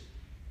 years,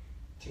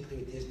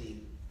 particularly with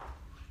Disney,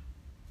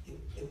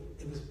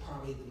 it was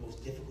probably the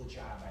most difficult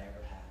job I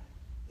ever had.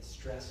 The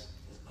stress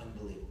was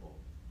unbelievable,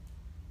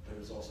 but it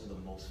was also the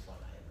most fun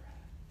I ever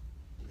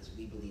had because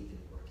we believed in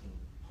working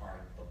hard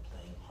but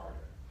playing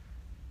harder.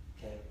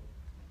 Okay?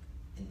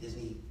 And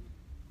Disney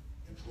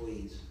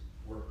employees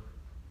work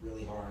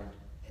really hard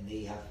and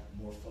they have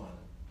more fun,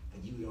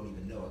 but you don't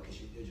even know it because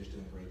they're just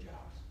doing great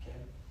jobs. Okay?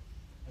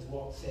 As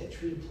Walt said,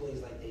 treat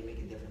employees like they make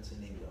a difference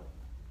and they will.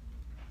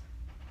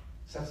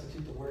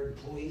 Substitute the word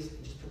employees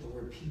and just put the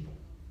word people.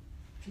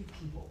 Treat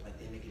people like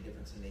they make a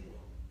difference and they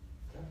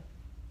will. Okay?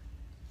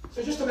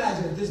 So just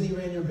imagine if Disney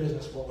ran your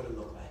business, what would it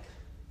look like?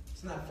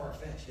 It's not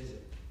far-fetched, is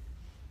it?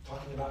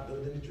 Talking about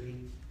building a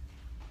dream.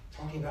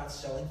 Talking about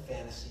selling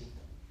fantasy.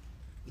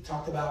 We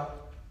talked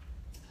about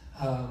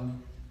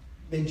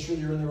making sure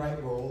you're in the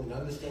right role and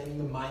understanding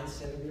the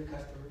mindset of your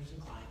customers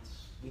and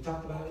clients. We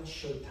talked about it's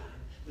showtime.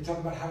 We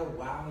talked about how to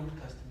wow your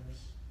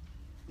customers.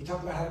 We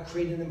talked about how to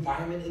create an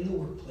environment in the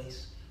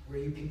workplace where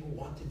you people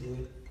want to do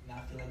it,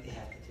 not feel like they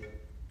have to do it.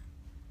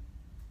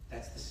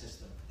 That's the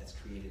system that's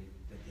created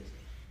by Disney.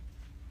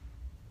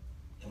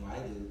 And what I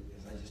do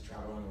is I just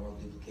travel around the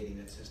world duplicating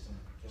that system,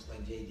 just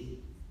like JD,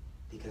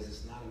 because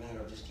it's not a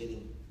matter of just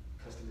getting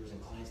customers and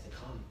clients to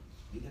come.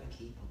 You got to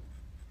keep them.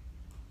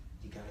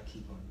 You got to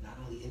keep them, not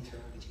only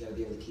internal, but you got to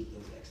be able to keep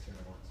those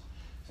external ones.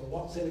 So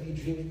Walt said, if you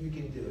dream it, you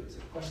can do it. So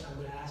the question I'm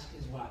going to ask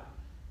is what?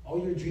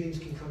 All your dreams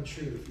can come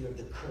true if you have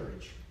the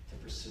courage to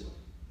pursue them.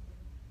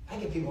 I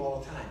get people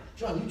all the time.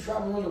 John, you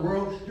travel around the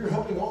world, you're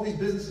helping all these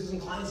businesses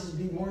and clients to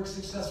be more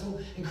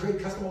successful and create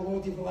customer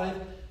loyalty for life.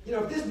 You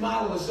know, if this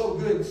model is so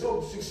good and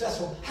so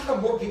successful, how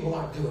come more people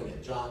aren't doing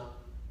it, John?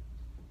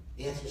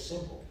 The answer is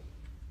simple.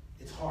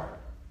 It's hard.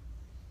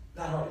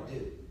 Not hard to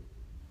do.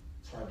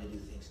 It's hard to do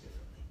things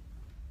differently.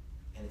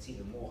 And it's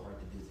even more hard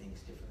to do things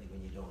differently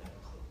when you don't have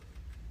a clue.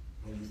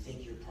 When you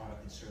think your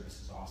product and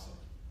service is awesome,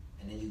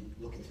 and then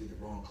you're looking through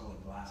the wrong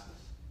colored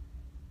glasses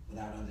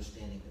without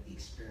understanding that the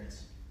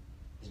experience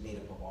is made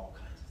up of all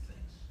kinds of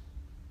things.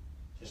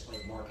 Just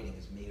like marketing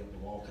is made up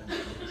of all kinds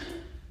of things.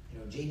 You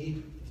know,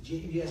 JD,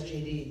 if you ask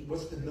JD,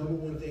 what's the number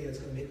one thing that's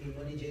going to make me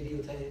money, JD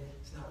will tell you,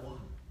 it's not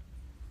one.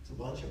 It's a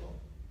bunch of them.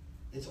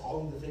 It's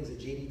all of the things that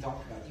JD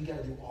talked about. You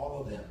got to do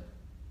all of them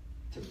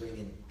to bring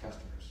in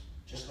customers.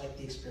 Just like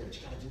the experience,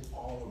 you got to do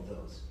all of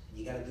those. And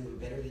you got to do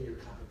it better than your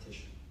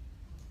competition.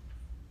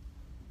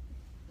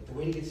 But the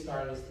way to get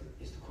started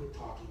is to quit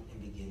talking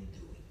and begin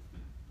doing.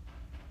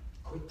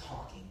 Quit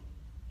talking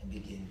and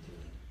begin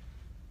doing.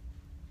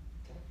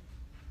 Okay?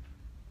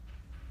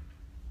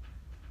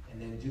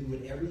 And then do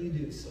whatever you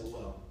do so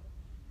well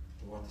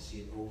to want to see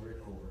it over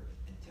and over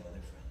and tell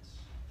their friends.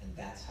 And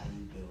that's how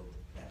you build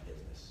that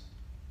business.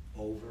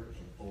 Over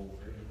and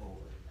over and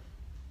over.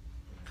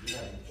 You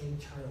have an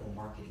internal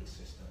marketing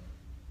system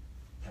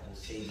that will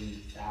save you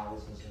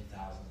thousands and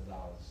thousands of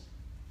dollars.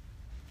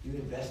 You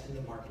invest in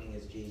the marketing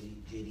as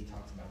JD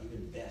talks about. You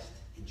invest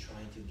in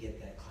trying to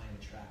get that client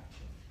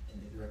attraction and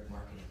the direct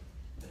marketing.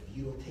 But if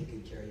you don't take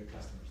good care of your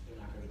customers, they're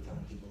not going to be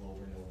telling people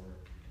over and over,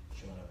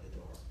 showing up the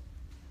door.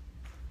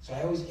 So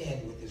I always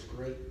end with this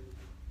great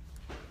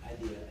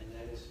idea, and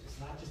that is, it's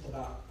not just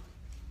about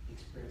the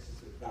experience,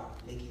 it's about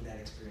making that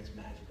experience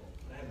magical.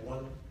 And I have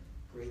one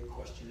great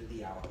question of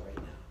the hour right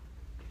now.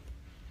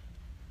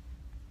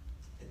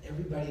 That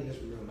everybody in this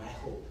room, I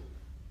hope,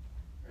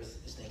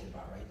 is thinking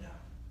about right now.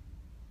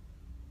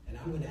 And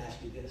I'm going to ask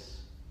you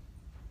this.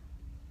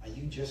 Are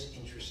you just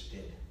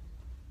interested?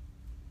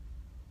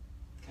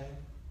 Okay?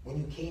 When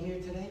you came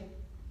here today,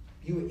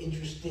 you were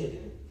interested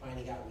in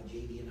finding out what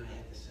JD and I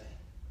had to say.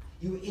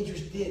 You were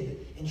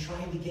interested in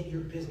trying to get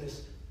your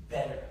business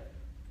better,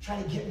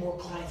 trying to get more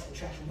clients and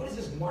traction. What is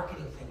this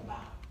marketing thing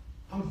about?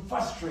 I'm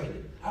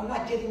frustrated. I'm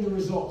not getting the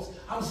results.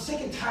 I'm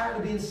sick and tired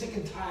of being sick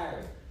and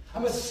tired.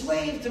 I'm a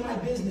slave to my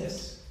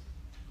business.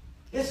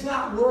 It's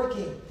not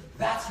working.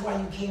 That's why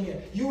you came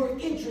here. You were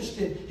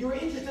interested. You were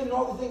interested in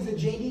all the things that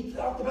JD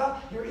talked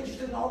about. You're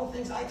interested in all the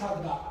things I talked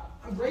about.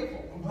 I'm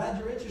grateful. I'm glad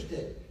you're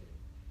interested.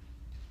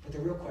 But the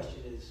real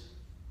question is,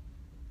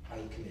 are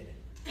you committed?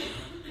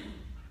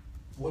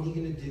 What are you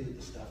going to do with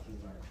the stuff you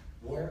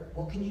learned?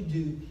 What can you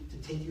do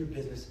to take your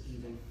business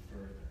even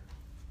further?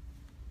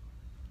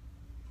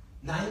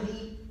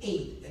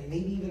 98 and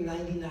maybe even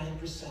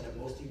 99% of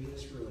most of you in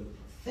this room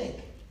think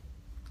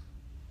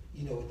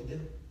you know what to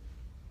do.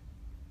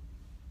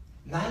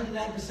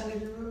 99%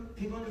 of your room,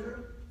 people in this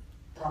room,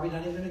 probably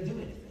not even going to do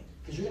anything.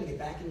 Because you're going to get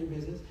back in your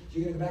business,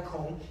 you're going to go back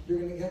home, you're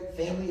going to get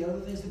family and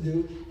other things to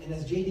do. And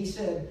as JD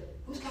said,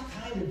 who's got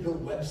time to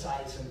build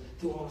websites and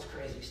do all this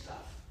crazy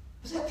stuff?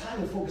 Who's got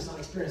time to focus on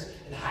experience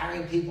and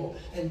hiring people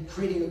and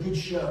creating a good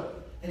show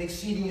and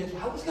exceeding it?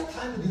 Who's got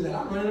time to do that?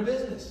 I'm running a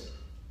business.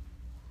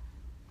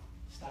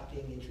 Stop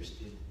being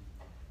interested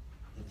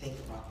and think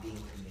about being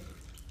committed.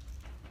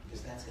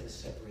 Because that's going to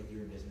separate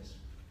your business